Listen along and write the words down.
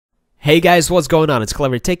Hey guys, what's going on? It's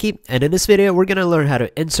Clever Techie, and in this video we're gonna learn how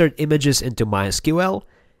to insert images into MySQL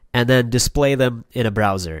and then display them in a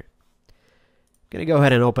browser. I'm gonna go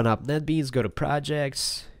ahead and open up NetBeans, go to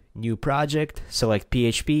Projects, New Project, select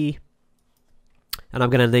PHP, and I'm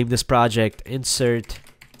gonna name this project Insert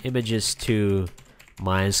Images to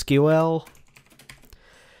MySQL.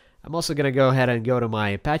 I'm also gonna go ahead and go to my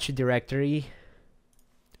Apache directory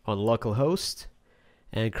on localhost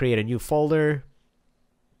and create a new folder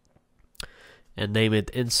and name it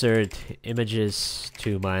Insert Images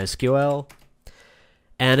to MySQL.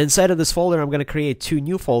 And inside of this folder, I'm going to create two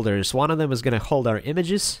new folders. One of them is going to hold our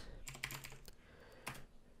images,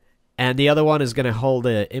 and the other one is going to hold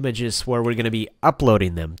the images where we're going to be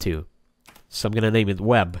uploading them to. So I'm going to name it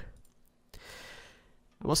Web.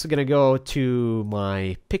 I'm also going to go to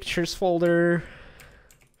my Pictures folder,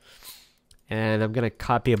 and I'm going to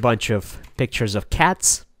copy a bunch of pictures of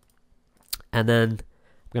cats, and then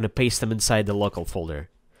I'm going to paste them inside the local folder.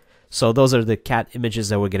 So those are the cat images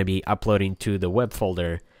that we're going to be uploading to the web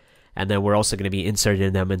folder, and then we're also going to be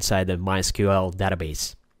inserting them inside the MySQL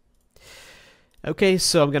database. Okay,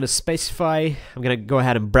 so I'm going to specify, I'm going to go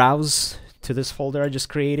ahead and browse to this folder I just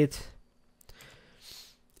created.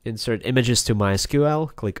 Insert images to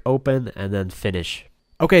MySQL, click open, and then finish.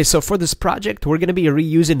 Okay, so for this project, we're going to be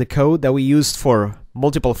reusing the code that we used for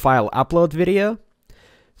multiple file upload video.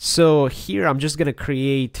 So here I'm just going to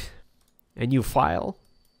create a new file,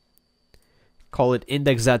 call it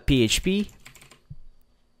index.php,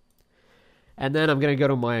 and then I'm going to go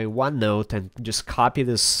to my OneNote and just copy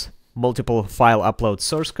this multiple file upload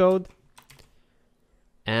source code,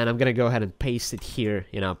 and I'm going to go ahead and paste it here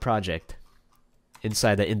in our project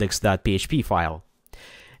inside the index.php file.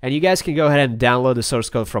 And you guys can go ahead and download the source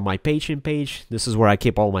code from my Patreon page. This is where I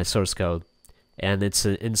keep all my source code. And it's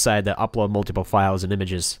inside the upload multiple files and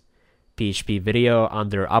images PHP video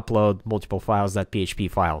under upload multiple files.php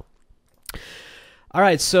file.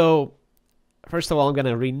 Alright, so first of all, I'm going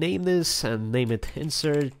to rename this and name it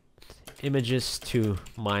Insert Images to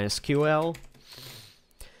MySQL.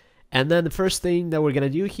 And then the first thing that we're going to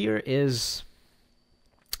do here is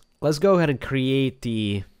let's go ahead and create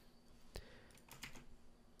the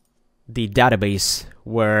database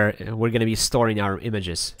where we're going to be storing our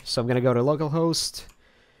images. So I'm going to go to localhost,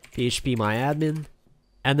 PHP myadmin,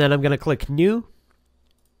 and then I'm going to click new.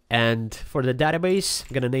 And for the database,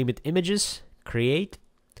 I'm going to name it images, create.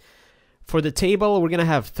 For the table, we're going to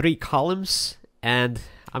have 3 columns, and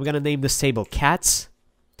I'm going to name this table cats.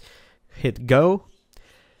 Hit go.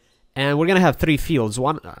 And we're going to have 3 fields.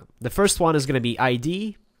 The first one is going to be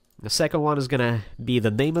ID. The second one is going to be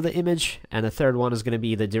the name of the image, and the third one is going to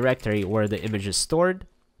be the directory where the image is stored.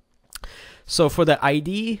 So for the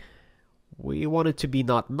ID, we want it to be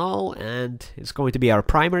not null, and it's going to be our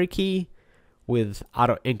primary key with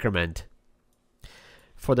auto increment.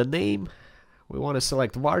 For the name, we want to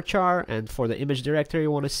select varchar, and for the image directory,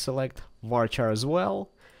 we want to select varchar as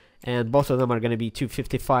well. And both of them are going to be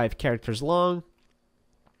 255 characters long,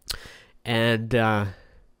 and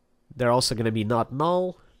they're also going to be not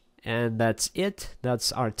null. And that's it.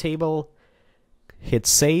 That's our table. Hit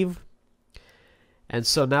save. And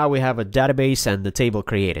so now we have a database and the table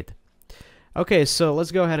created. Okay, so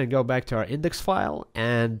let's go ahead and go back to our index file.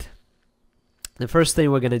 And the first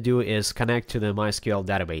thing we're going to do is connect to the MySQL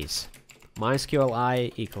database. MySQL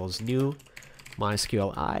I equals new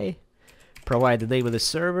MySQL I. Provide the name of the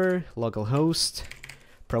server, localhost.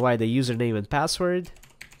 Provide the username and password.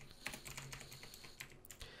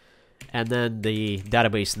 And then the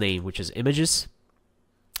database name, which is images.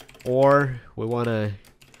 Or we want to,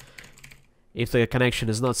 if the connection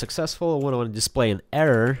is not successful, we want to display an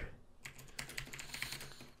error.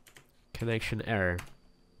 Connection error.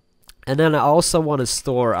 And then I also want to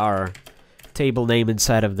store our table name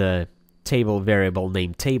inside of the table variable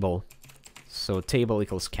named table. So table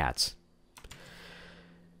equals cats.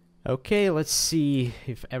 Okay, let's see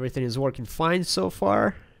if everything is working fine so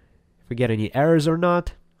far. If we get any errors or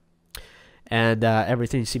not. And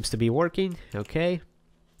everything seems to be working. Okay.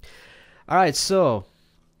 Alright, so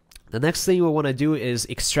the next thing we want to do is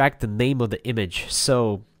extract the name of the image.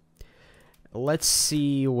 So let's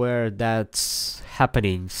see where that's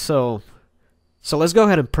happening. So let's go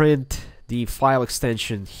ahead and print the file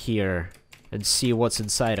extension here and see what's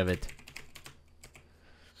inside of it.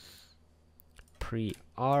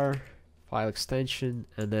 Pre-r file extension,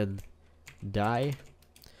 and then die.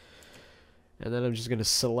 And then I'm just going to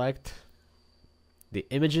select the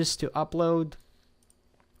images to upload.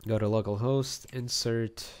 Go to localhost,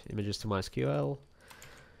 insert images to MySQL,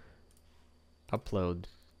 upload.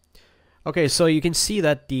 Okay, so you can see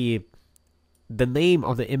that the name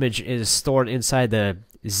of the image is stored inside the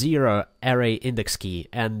 0 array index key,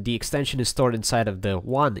 and the extension is stored inside of the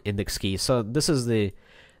 1 index key. So this is the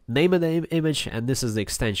name of the image, and this is the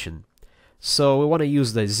extension. So we want to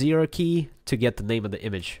use the 0 key to get the name of the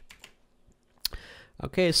image.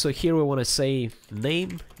 Okay, so here we want to say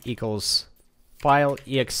name equals file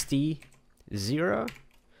ext 0,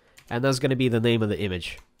 and that's going to be the name of the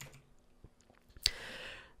image.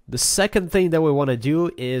 The second thing that we want to do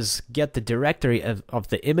is get the directory of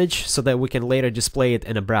the image so that we can later display it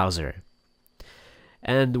in a browser.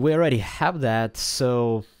 And we already have that,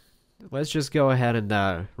 so let's just go ahead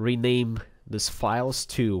and rename these files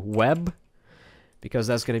to web, because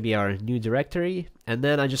that's going to be our new directory. And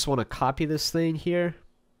then I just want to copy this thing here,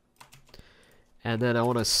 and then I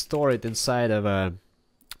want to store it inside of a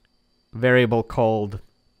variable called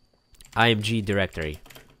img directory.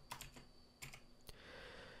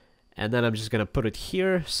 And then I'm just going to put it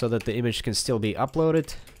here so that the image can still be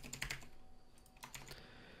uploaded.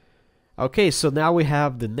 Okay, so now we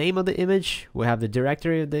have the name of the image, we have the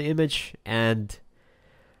directory of the image, and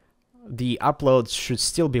the upload should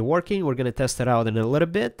still be working. We're going to test it out in a little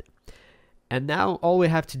bit. And now all we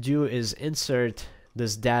have to do is insert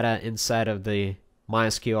this data inside of the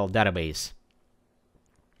MySQL database.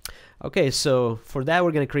 Okay, so for that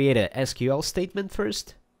we're going to create a SQL statement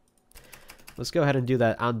first. Let's go ahead and do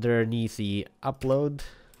that underneath the upload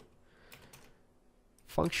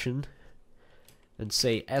function and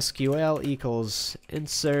say SQL equals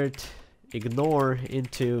insert ignore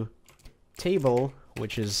into table,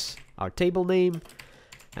 which is our table name,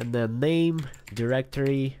 and then name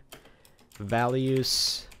directory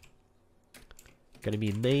values gonna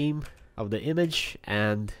be name of the image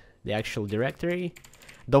and the actual directory.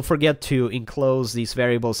 Don't forget to enclose these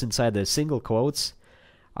variables inside the single quotes,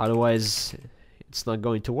 otherwise it's not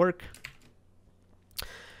going to work.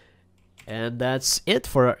 And that's it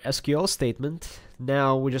for our SQL statement.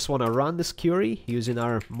 Now we just want to run this query using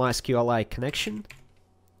our MySQLi connection.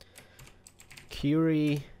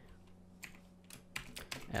 Query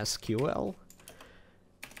SQL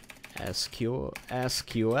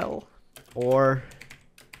or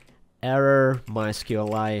error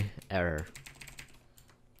MySQLi error.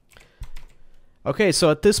 Okay, so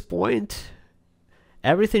at this point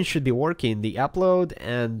everything should be working, the upload,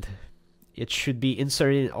 and it should be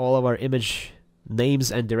inserting all of our image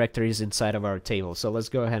names and directories inside of our table. So let's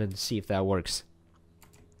go ahead and see if that works.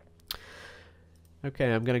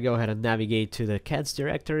 Okay, I'm gonna go ahead and navigate to the cats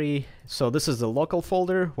directory. So this is the local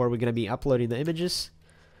folder where we're gonna be uploading the images.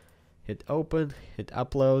 Hit open, hit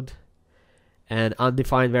upload, and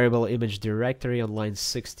undefined variable image directory on line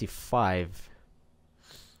 65.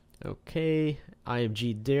 Okay,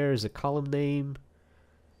 img dir is a column name.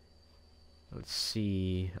 Let's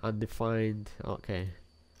see, undefined, okay.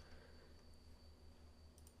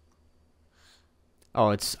 Oh,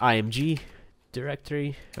 it's img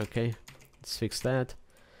directory, okay, let's fix that.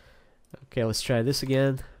 Okay, let's try this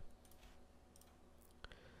again.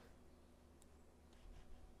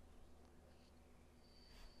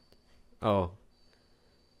 Oh.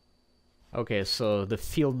 Okay, so the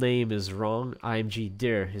field name is wrong. img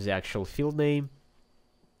dir is the actual field name.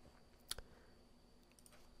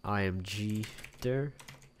 img dir.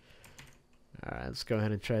 Alright, let's go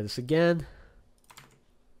ahead and try this again.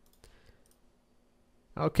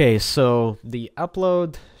 Okay, so the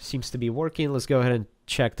upload seems to be working. Let's go ahead and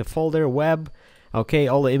check the folder web. Okay,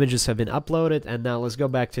 all the images have been uploaded, and now let's go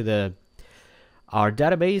back to our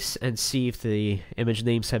database and see if the image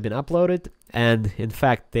names have been uploaded. And in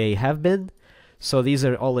fact they have been. So these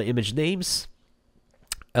are all the image names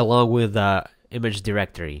along with the image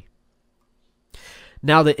directory.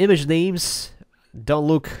 Now the image names don't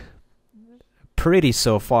look pretty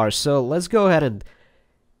so far, so let's go ahead and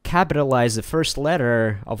capitalize the first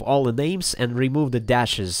letter of all the names and remove the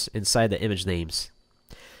dashes inside the image names.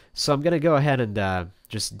 So I'm gonna go ahead and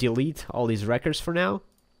just delete all these records for now,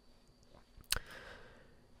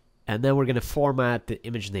 and then we're gonna format the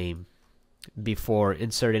image name before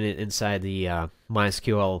inserting it inside the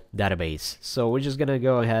MySQL database. So we're just gonna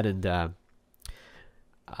go ahead and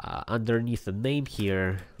underneath the name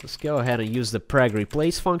here, let's go ahead and use the preg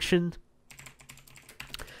replace function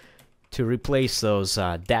to replace those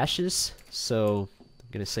dashes. So I'm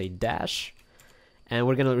gonna say dash, and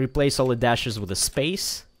we're gonna replace all the dashes with a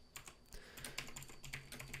space.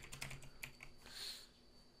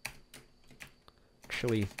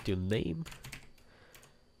 Actually do name.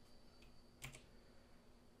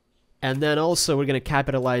 And then also we're gonna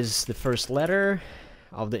capitalize the first letter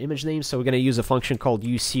of the image name, so we're gonna use a function called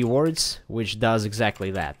ucwords, which does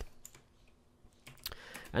exactly that.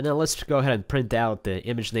 And then let's go ahead and print out the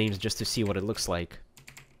image names just to see what it looks like.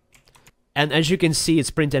 And as you can see, it's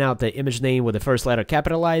printing out the image name with the first letter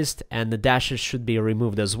capitalized, and the dashes should be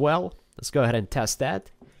removed as well. Let's go ahead and test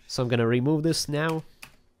that. So I'm going to remove this now.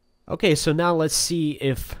 Okay, so now let's see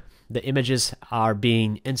if the images are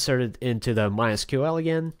being inserted into the MySQL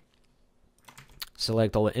again.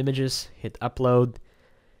 Select all the images, hit upload,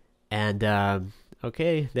 and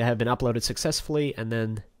okay, they have been uploaded successfully. And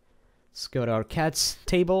then let's go to our cats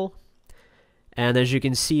table. And as you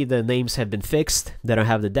can see, the names have been fixed. They don't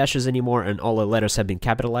have the dashes anymore, and all the letters have been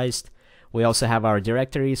capitalized. We also have our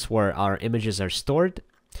directories where our images are stored.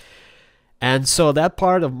 And so that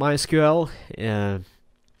part of MySQL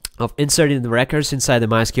of inserting the records inside the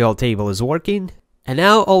MySQL table is working. And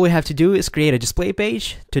now all we have to do is create a display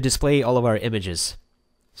page to display all of our images.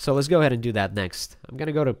 So let's go ahead and do that next. I'm going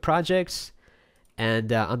to go to projects,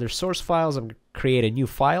 and under source files, I'm going to create a new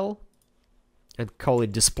file and call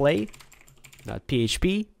it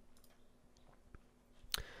display.php.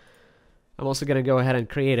 I'm also going to go ahead and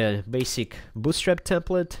create a basic bootstrap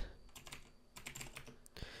template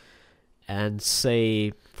and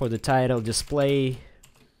say for the title, display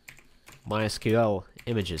MySQL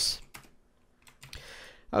images.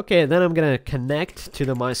 Okay, then I'm going to connect to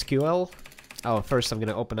the MySQL. Oh, first I'm going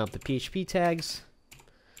to open up the PHP tags.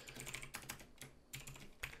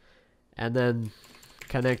 And then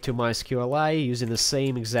connect to MySQLi using the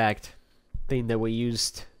same exact thing that we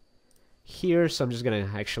used here. So I'm just going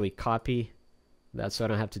to actually copy that so I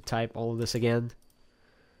don't have to type all of this again.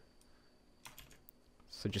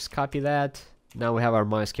 So just copy that. Now we have our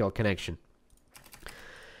MySQL connection.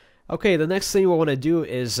 Okay, the next thing we want to do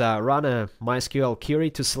is run a MySQL query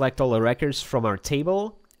to select all the records from our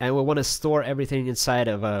table, and we want to store everything inside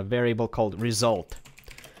of a variable called result.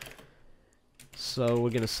 So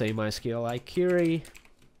we're going to say MySQLi query,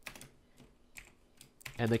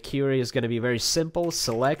 and the query is going to be very simple.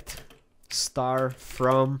 Select star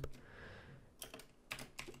from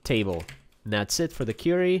table, and that's it for the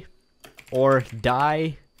query. Or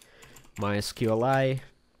die MySQLi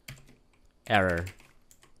error.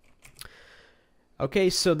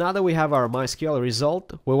 Okay, so now that we have our MySQL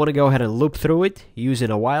result, we want to go ahead and loop through it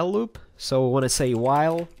using a while loop. So we want to say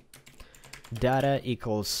while data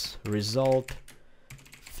equals result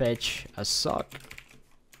fetch a sock.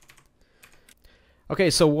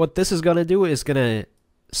 Okay, so what this is going to do is going to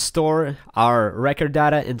store our record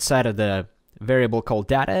data inside of the variable called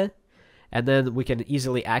data, and then we can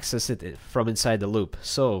easily access it from inside the loop.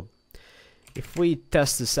 So if we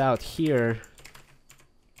test this out here,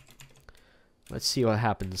 let's see what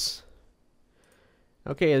happens.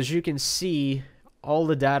 Okay, as you can see, all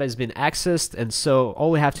the data has been accessed, and so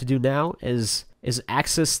all we have to do now is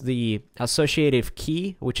access the associative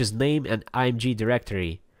key, which is name and img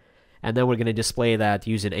directory, and then we're going to display that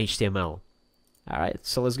using HTML. Alright,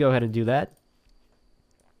 so let's go ahead and do that.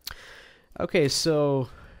 Okay, so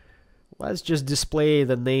let's just display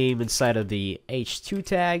the name inside of the h2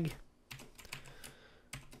 tag.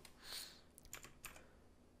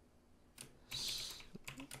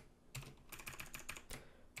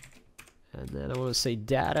 And then I want to say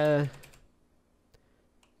data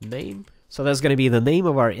name. So that's going to be the name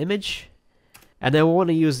of our image. And then we want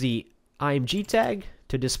to use the img tag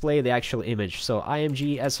to display the actual image. So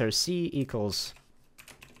img src equals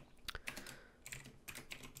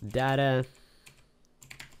data.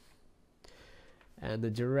 And the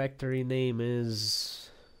directory name is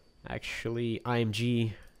actually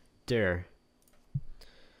img dir.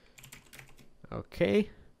 Okay.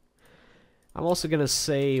 I'm also going to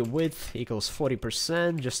say width equals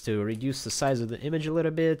 40% just to reduce the size of the image a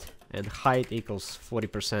little bit, and height equals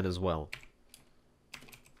 40% as well.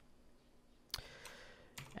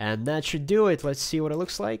 And that should do it. Let's see what it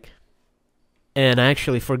looks like. And I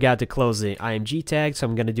actually forgot to close the img tag, so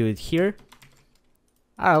I'm going to do it here.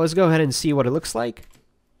 Alright, let's go ahead and see what it looks like.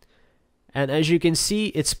 And as you can see,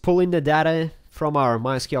 it's pulling the data from our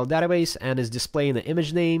MySQL database and is displaying the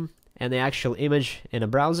image name and the actual image in a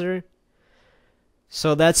browser.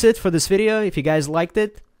 So that's it for this video. If you guys liked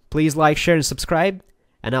it, please like, share, and subscribe.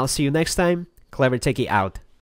 And I'll see you next time. Clever Techie out.